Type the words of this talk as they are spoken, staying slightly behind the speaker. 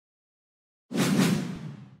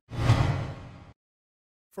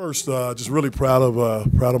First, just really proud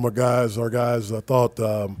of my guys. Our guys, I thought,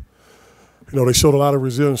 they showed a lot of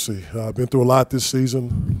resiliency. Been through a lot this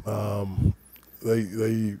season.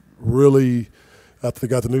 They really, after they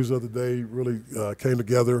got the news the other day, really came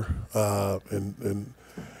together and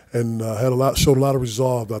showed a lot of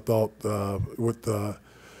resolve. I thought with the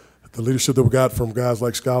leadership that we got from guys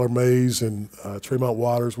like Skylar Mays and Tremont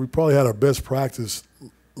Waters, we probably had our best practice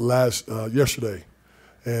yesterday.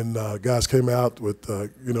 And guys came out with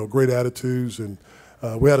great attitudes, and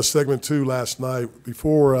we had a segment too last night.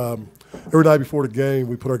 Every night before the game,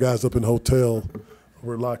 we put our guys up in the hotel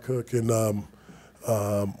over at Lock Cook, and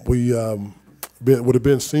would have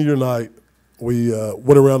been senior night. We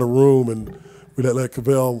went around the room and we let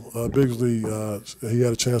Cavell Bigsley. He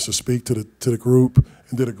had a chance to speak to the group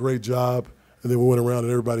and did a great job. And then we went around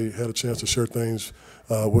and everybody had a chance to share things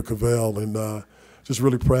with Cavell, and just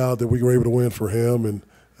really proud that we were able to win for him, and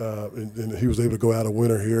he was able to go out a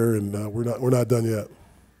winner here, and we're not done yet.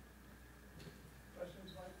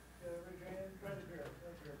 Questions, Mike? Raise your hand. Right here,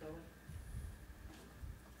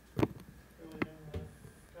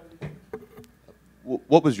 Billy.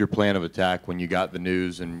 What was your plan of attack when you got the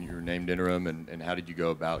news and you were named interim, and how did you go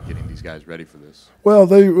about getting these guys ready for this? Well,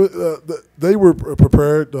 they were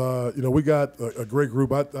prepared. We got a great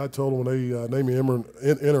group. I told them when they named me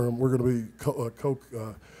interim, we're going to be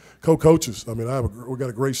co-coaches. I mean, we got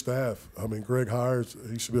a great staff. I mean, Greg Hires,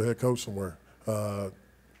 he should be a head coach somewhere.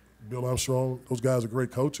 Bill Armstrong, those guys are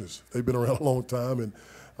great coaches. They've been around a long time, and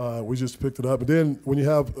we just picked it up. And then when you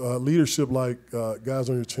have leadership like guys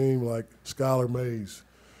on your team like Skylar Mays,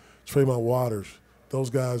 Tremont Waters,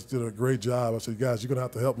 those guys did a great job. I said, guys, you're going to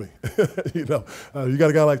have to help me. You got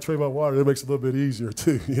a guy like Tremont Waters, it makes it a little bit easier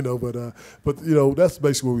too, But that's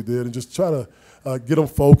basically what we did, and just try to get them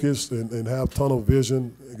focused and have tunnel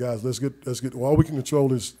vision. Guys, let's get all we can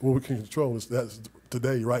control is what we can control is that's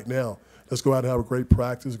today, right now. Let's go out and have a great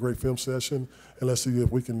practice, a great film session, and let's see if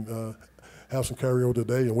we can have some carryover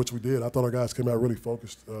today, and which we did. I thought our guys came out really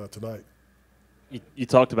focused tonight. You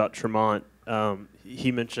talked about Tremont.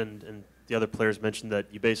 He mentioned, and the other players mentioned, that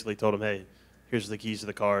you basically told him, hey, here's the keys to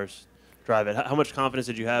the cars, drive it. How much confidence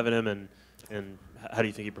did you have in him, and how do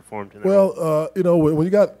you think he performed in that role? When you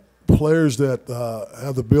got players that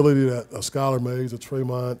have the ability that a Skylar Mays, a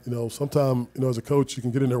Tremont, sometimes, as a coach, you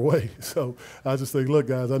can get in their way. So I just think, look,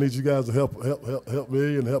 guys, I need you guys to help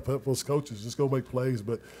me and help us coaches. Just go make plays.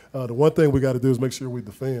 But the one thing we got to do is make sure we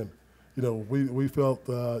defend. We felt,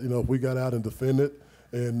 if we got out and defended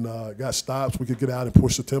and got stops, we could get out and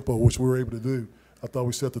push the tempo, which we were able to do. I thought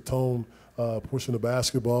we set the tone pushing the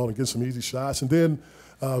basketball and getting some easy shots. And then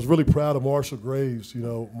I was really proud of Marshall Graves.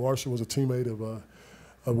 Marshall was a teammate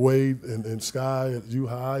of Wade and Sky at U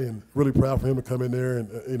High, and really proud for him to come in there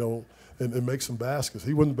and make some baskets.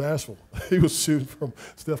 He wasn't bashful. He was shooting from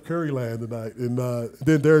Steph Curry land tonight. And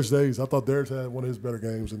then Darius Days, I thought Darius had one of his better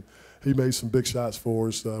games, and he made some big shots for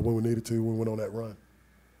us when we needed to when we went on that run.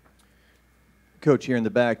 Coach, here in the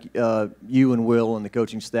back, you and Will and the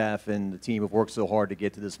coaching staff and the team have worked so hard to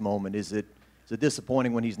get to this moment. Is it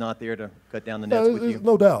disappointing when he's not there to cut down the nets with you?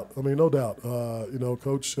 No doubt. I mean, no doubt.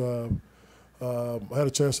 Coach, I had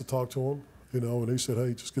a chance to talk to him, and he said,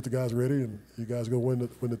 "Hey, just get the guys ready, and you guys go win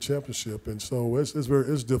the championship." And so it's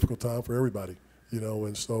a difficult time for everybody,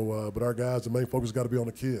 And so, but our guys, the main focus got to be on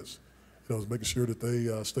the kids, is making sure that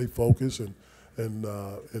they stay focused and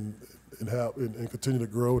continue to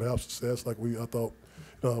grow and have success. Like I thought,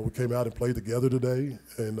 we came out and played together today,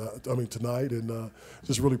 and tonight, and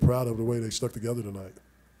just really proud of the way they stuck together tonight.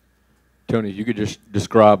 Tony, you could just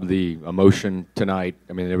describe the emotion tonight.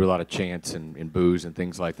 I mean, there were a lot of chants and boos and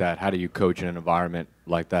things like that. How do you coach in an environment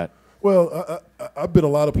like that? Well, I've been a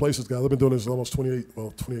lot of places, guys. I've been doing this almost 28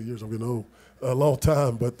 years. I'm getting old, a long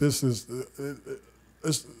time. But this is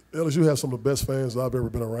LSU has some of the best fans I've ever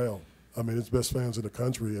been around. I mean, it's best fans in the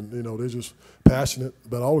country, and they're just passionate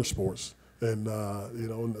about all their sports. And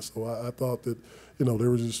and so I thought that they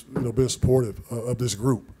were just being supportive of this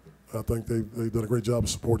group. I think they've done a great job of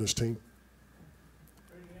supporting this team.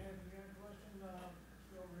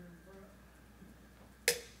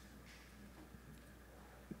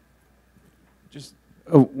 Just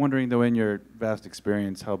wondering, though, in your vast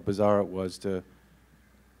experience, how bizarre it was to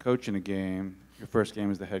coach in a game, your first game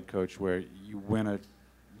as the head coach, where you win a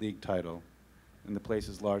league title, and the place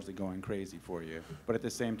is largely going crazy for you. But at the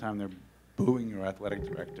same time, they're booing your athletic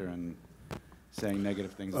director and saying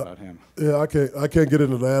negative things about him. Yeah, I can't get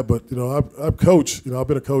into that, but I've coached. I've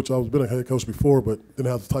been a coach. I've been a head coach before, but didn't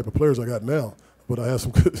have the type of players I got now. But I have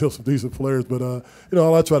some good, some decent players. But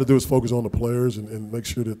all I try to do is focus on the players and make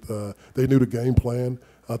sure that they knew the game plan.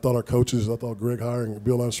 I thought our coaches, I thought Greg Heyer and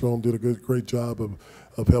Bill Armstrong did a great job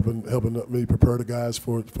of helping me prepare the guys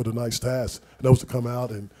for the night's task. And that was to come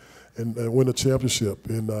out and win the championship.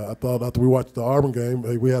 And I thought after we watched the Auburn game,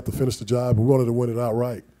 hey, we had to finish the job. We wanted to win it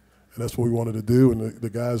outright. And that's what we wanted to do. And the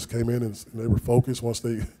guys came in and they were focused once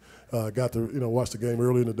they got to watch the game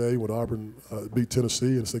early in the day when Auburn beat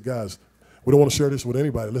Tennessee and said, guys, we don't want to share this with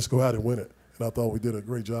anybody. Let's go out and win it. And I thought we did a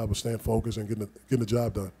great job of staying focused and getting the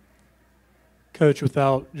job done. Coach,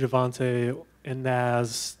 without Javonte and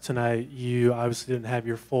Naz tonight, you obviously didn't have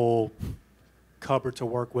your full cupboard to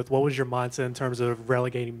work with. What was your mindset in terms of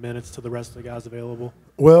relegating minutes to the rest of the guys available?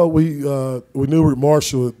 Well, we knew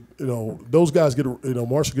Marshall. Those guys get.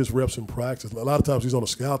 Marshall gets reps in practice. A lot of times he's on a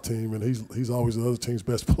scout team, and he's always the other team's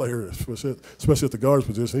best player, especially at the guards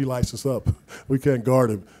position. He lights us up. We can't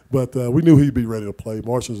guard him, but we knew he'd be ready to play.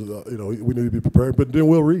 Marshall's. We knew he'd be prepared. But then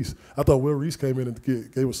Will Reese. I thought Will Reese came in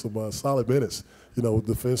and gave us some solid minutes.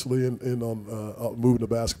 Defensively and on moving the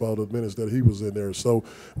basketball to the minutes that he was in there. So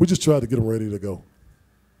we just tried to get him ready to go.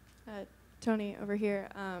 Tony, over here,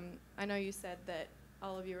 I know you said that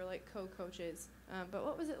all of you were like co-coaches, but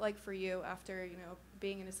what was it like for you after,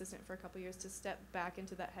 being an assistant for a couple years to step back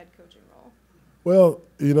into that head coaching role? Well,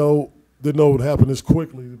 didn't know it would happen this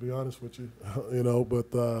quickly, to be honest with you,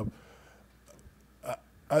 but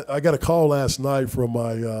I got a call last night from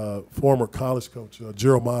my former college coach,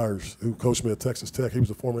 Gerald Myers, who coached me at Texas Tech. He was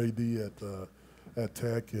a former AD at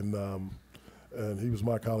Tech, and he was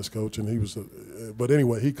my college coach. And he was, but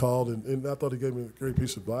anyway, he called, and I thought he gave me a great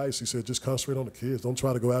piece of advice. He said, just concentrate on the kids. Don't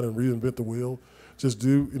try to go out and reinvent the wheel. Just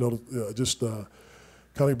do,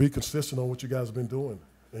 kind of be consistent on what you guys have been doing,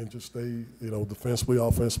 and just stay, defensively,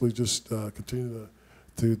 offensively, just continue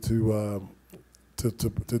to do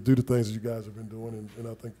the things that you guys have been doing, and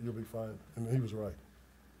I think you'll be fine. And he was right.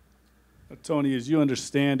 Tony, as you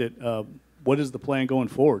understand it, what is the plan going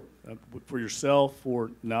forward for yourself,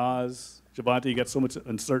 for Naz, Javonte? You got so much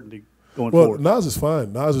uncertainty going forward. Naz is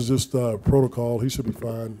fine. Naz is just protocol. He should be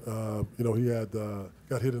fine. He had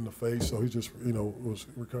got hit in the face, so he just was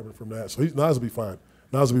recovering from that. So Naz will be fine.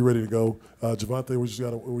 Naz will be ready to go. Javonte,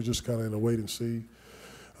 we're just kind of in a wait and see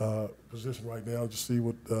position right now to see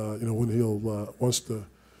what when he'll once they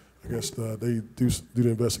do the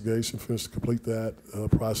investigation, complete that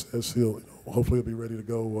process. Hopefully he'll be ready to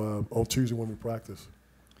go on Tuesday when we practice.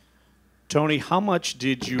 Tony, how much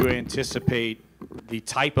did you anticipate the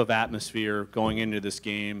type of atmosphere going into this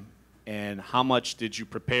game, and how much did you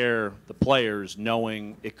prepare the players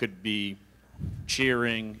knowing it could be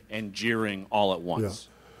cheering and jeering all at once?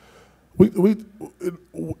 Yeah.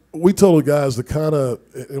 We told the guys to kind of,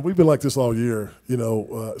 and we've been like this all year,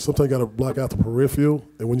 sometimes you got to block out the peripheral,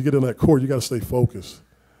 and when you get in that court, you got to stay focused.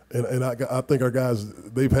 And I think our guys,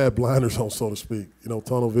 they've had blinders on, so to speak,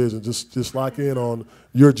 tunnel vision. Just lock in on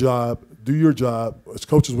your job, do your job. As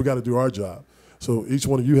coaches, we got to do our job. So each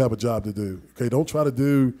one of you have a job to do. Okay, don't try to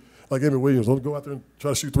do like Emmett Williams. Don't go out there and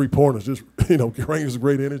try to shoot three-pointers. Just bring us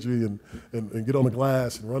great energy and get on the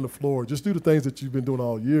glass and run the floor. Just do the things that you've been doing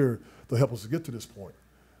all year to help us to get to this point.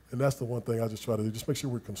 And that's the one thing I just try to do. Just make sure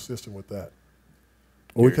we're consistent with that.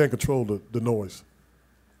 Or we can't control the noise.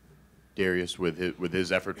 Darius, with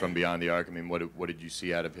his effort from beyond the arc, I mean, what did you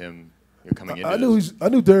see out of him coming into I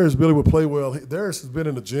knew Darius Billy would play well. Darius has been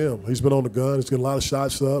in the gym. He's been on the gun. He's getting a lot of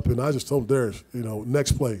shots up. And I just told Darius,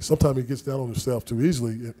 next play. Sometimes he gets down on himself too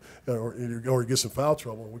easily, or he gets in foul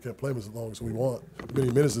trouble, and we can't play him as long as we want,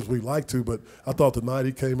 many minutes as we like to. But I thought tonight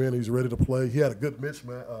he came in. He's ready to play. He had a good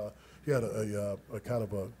mismatch. He had a kind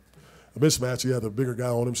of a mismatch. He had a bigger guy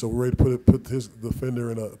on him, so we're ready to put his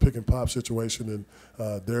defender in a pick and pop situation,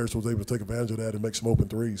 and Darius was able to take advantage of that and make some open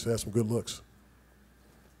threes. He had some good looks.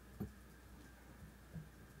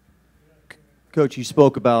 Coach, you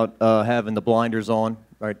spoke about having the blinders on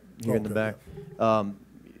right here in the back.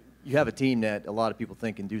 You have a team that a lot of people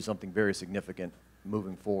think can do something very significant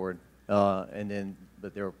moving forward,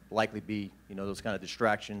 but there will likely be those kind of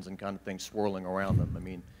distractions and kind of things swirling around them. I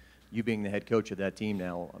mean, you being the head coach of that team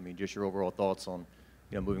now, I mean, just your overall thoughts on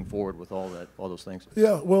moving forward with all those things.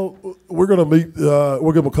 Yeah, well, we're going to meet.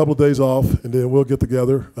 We'll give them a couple of days off, and then we'll get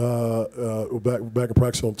together. We're back in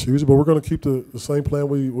practice on Tuesday, but we're going to keep the same plan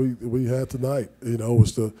we had tonight.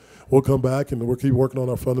 We'll come back and we'll keep working on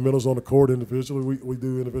our fundamentals on the court individually. We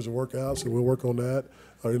do individual workouts, and we'll work on that,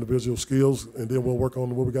 our individual skills, and then we'll work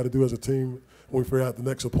on what we got to do as a team when we figure out the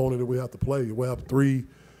next opponent that we have to play. We'll have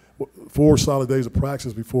 4 solid days of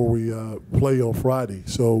practice before we play on Friday.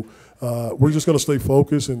 So we're just going to stay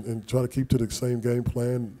focused and try to keep to the same game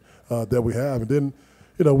plan that we have. And then,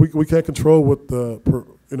 you know, we can't control what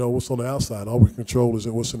what's on the outside. All we can control is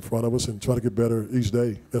what's in front of us and try to get better each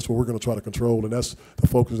day. That's what we're going to try to control, and that's the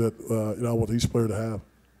focus that I want each player to have.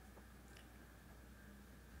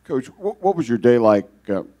 Coach, what was your day like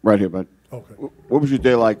right here, bud? Okay. What was your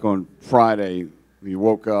day like on Friday when you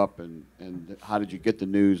woke up, and how did you get the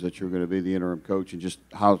news that you were going to be the interim coach, and just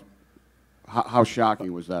how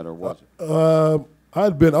shocking was that, or was it? I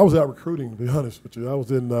was out recruiting, to be honest with you. I was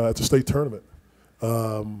in at the state tournament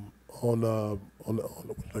on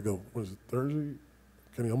I go, what is it, Thursday?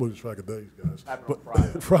 I'm losing track of days, guys.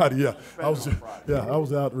 Friday. Friday, yeah. I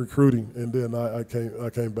was out recruiting, and then I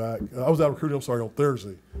came back. I was out recruiting. I'm sorry, on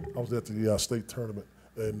Thursday. I was at the state tournament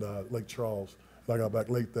in Lake Charles. And I got back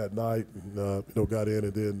late that night, and got in,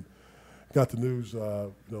 and then got the news,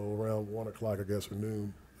 around 1 o'clock, I guess, or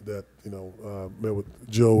noon, that met with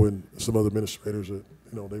Joe and some other administrators that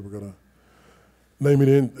they were going to name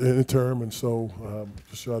me in interim, and so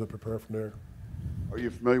just try to prepare from there. Are you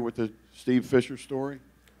familiar with the Steve Fisher story?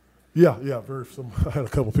 Yeah, very. I had a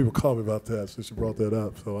couple of people call me about that since you brought that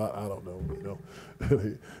up. So I don't know.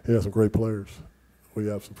 He has some great players. We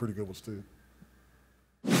have some pretty good ones too.